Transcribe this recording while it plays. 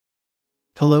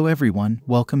Hello everyone,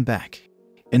 welcome back.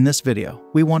 In this video,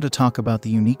 we want to talk about the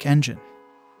unique engine.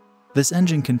 This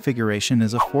engine configuration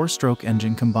is a 4-stroke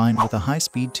engine combined with a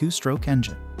high-speed 2-stroke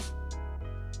engine.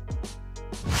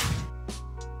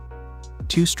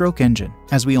 2-stroke engine.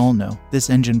 As we all know, this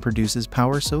engine produces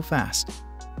power so fast.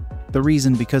 The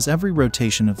reason because every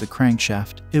rotation of the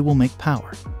crankshaft, it will make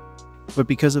power. But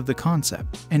because of the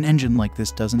concept, an engine like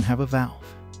this doesn't have a valve.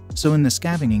 So in the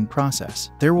scavenging process,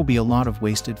 there will be a lot of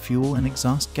wasted fuel and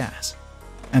exhaust gas.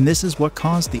 And this is what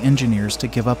caused the engineers to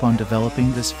give up on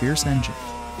developing this fierce engine.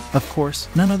 Of course,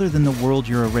 none other than the World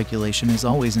Euro regulation is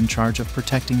always in charge of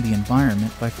protecting the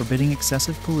environment by forbidding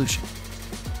excessive pollution.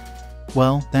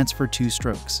 Well, that's for 2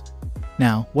 strokes.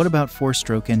 Now, what about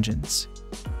 4-stroke engines?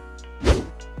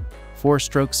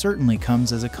 4-stroke certainly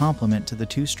comes as a complement to the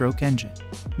 2-stroke engine.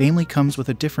 Namely comes with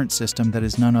a different system that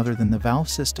is none other than the valve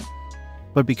system.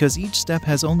 But because each step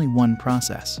has only one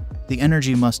process, the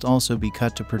energy must also be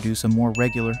cut to produce a more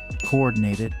regular,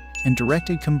 coordinated, and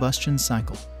directed combustion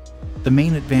cycle. The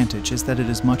main advantage is that it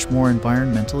is much more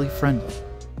environmentally friendly.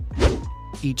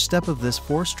 Each step of this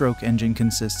 4-stroke engine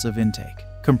consists of intake,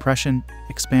 compression,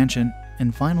 expansion,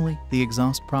 and finally, the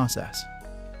exhaust process.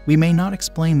 We may not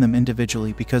explain them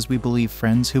individually because we believe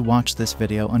friends who watch this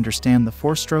video understand the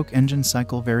 4-stroke engine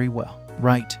cycle very well,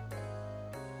 right?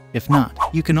 If not,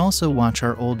 you can also watch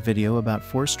our old video about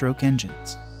 4-stroke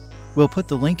engines. We'll put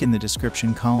the link in the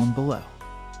description column below.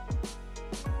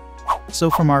 So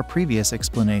from our previous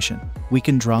explanation, we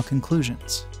can draw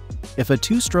conclusions. If a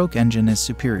 2-stroke engine is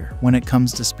superior when it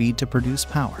comes to speed to produce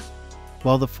power,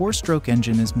 while the 4-stroke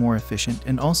engine is more efficient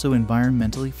and also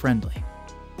environmentally friendly.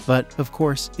 But, of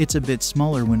course, it's a bit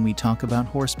smaller when we talk about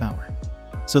horsepower.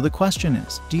 So the question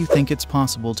is, do you think it's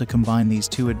possible to combine these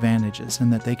two advantages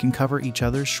and that they can cover each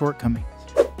other's shortcomings?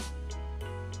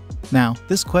 Now,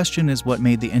 this question is what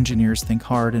made the engineers think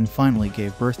hard and finally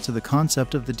gave birth to the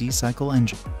concept of the D-cycle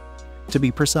engine. To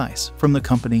be precise, from the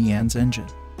company Jan's engine.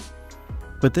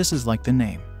 But this is like the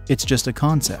name. It's just a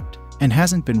concept, and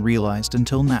hasn't been realized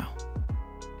until now.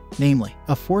 Namely,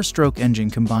 a 4-stroke engine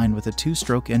combined with a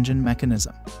 2-stroke engine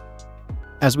mechanism.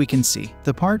 As we can see,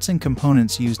 the parts and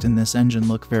components used in this engine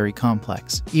look very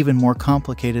complex, even more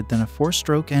complicated than a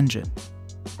 4-stroke engine.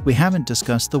 We haven't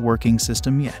discussed the working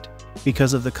system yet.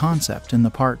 Because of the concept and the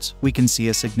parts, we can see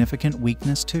a significant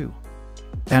weakness too.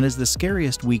 That is the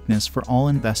scariest weakness for all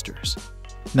investors.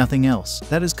 Nothing else,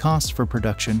 that is costs for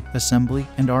production, assembly,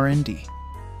 and R&D.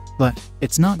 But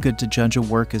it's not good to judge a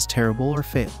work as terrible or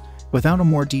failed without a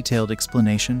more detailed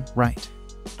explanation, right?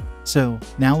 So,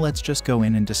 now let's just go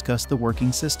in and discuss the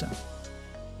working system.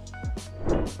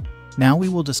 Now we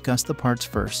will discuss the parts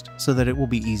first, so that it will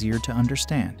be easier to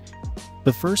understand.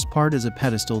 The first part is a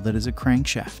pedestal that is a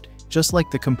crankshaft, just like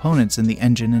the components in the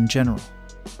engine in general.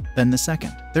 Then the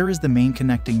second, there is the main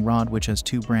connecting rod which has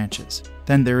 2 branches.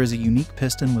 Then there is a unique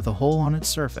piston with a hole on its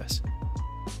surface.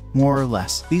 More or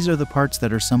less, these are the parts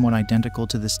that are somewhat identical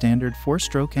to the standard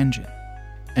 4-stroke engine.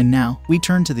 And now, we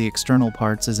turn to the external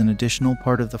parts as an additional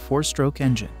part of the 4-stroke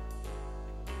engine.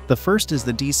 The first is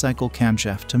the D-cycle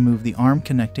camshaft to move the arm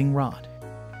connecting rod.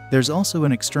 There's also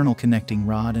an external connecting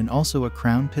rod and also a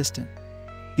crown piston.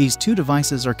 These 2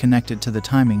 devices are connected to the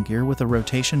timing gear with a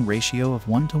rotation ratio of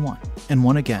 1:1. And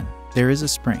 1 again, there is a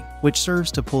spring, which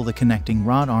serves to pull the connecting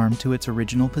rod arm to its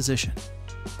original position.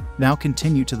 Now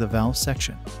continue to the valve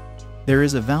section. There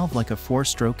is a valve like a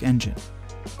 4-stroke engine.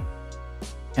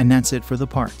 And that's it for the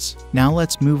parts. Now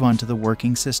let's move on to the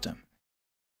working system.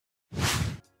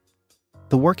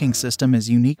 The working system is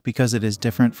unique because it is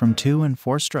different from 2 and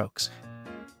 4 strokes.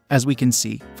 As we can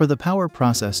see, for the power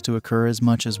process to occur as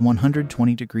much as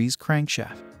 120 degrees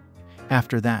crankshaft.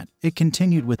 After that, it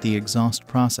continued with the exhaust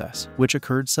process, which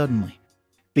occurred suddenly.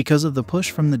 Because of the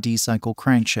push from the D-cycle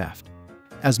crankshaft,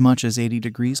 as much as 80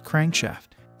 degrees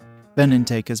crankshaft. Then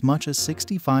intake as much as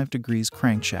 65 degrees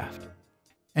crankshaft.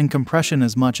 And compression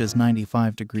as much as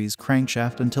 95 degrees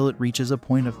crankshaft until it reaches a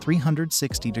point of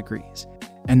 360 degrees,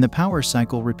 and the power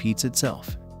cycle repeats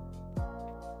itself.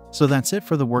 So that's it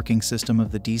for the working system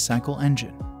of the D-cycle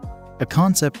engine. A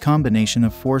concept combination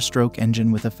of 4-stroke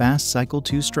engine with a fast cycle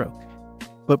 2-stroke.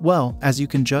 But well, as you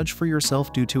can judge for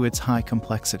yourself due to its high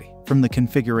complexity, from the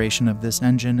configuration of this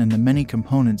engine and the many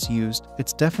components used,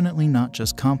 it's definitely not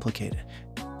just complicated,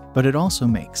 but it also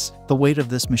makes the weight of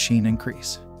this machine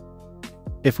increase.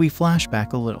 If we flash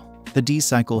back a little, the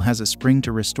D-cycle has a spring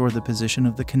to restore the position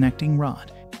of the connecting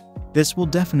rod. This will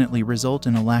definitely result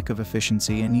in a lack of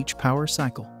efficiency in each power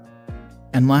cycle.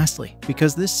 And lastly,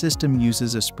 because this system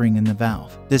uses a spring in the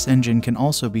valve, this engine can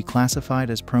also be classified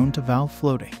as prone to valve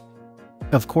floating.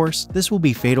 Of course, this will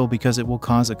be fatal because it will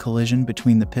cause a collision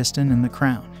between the piston and the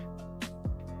crown.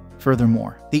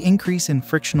 Furthermore, the increase in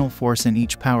frictional force in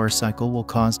each power cycle will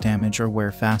cause damage or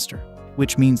wear faster,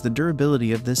 which means the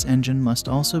durability of this engine must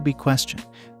also be questioned.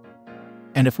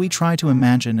 And if we try to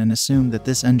imagine and assume that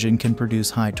this engine can produce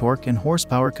high torque and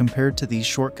horsepower compared to these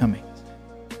shortcomings,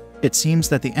 it seems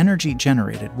that the energy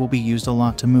generated will be used a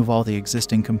lot to move all the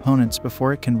existing components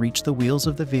before it can reach the wheels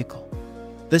of the vehicle.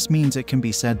 This means it can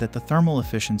be said that the thermal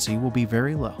efficiency will be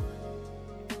very low.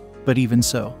 But even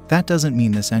so, that doesn't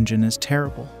mean this engine is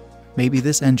terrible. Maybe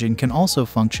this engine can also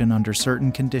function under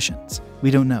certain conditions. We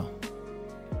don't know.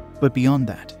 But beyond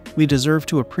that, we deserve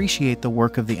to appreciate the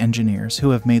work of the engineers who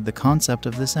have made the concept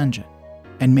of this engine.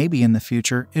 And maybe in the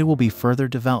future it will be further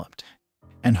developed.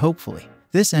 And hopefully,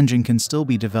 this engine can still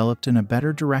be developed in a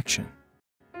better direction.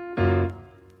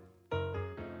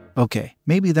 Okay,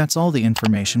 maybe that's all the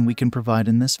information we can provide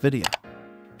in this video.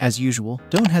 As usual,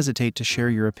 don't hesitate to share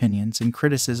your opinions and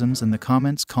criticisms in the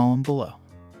comments column below.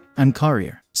 I'm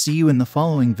Carrier, see you in the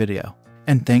following video,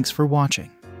 and thanks for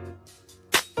watching.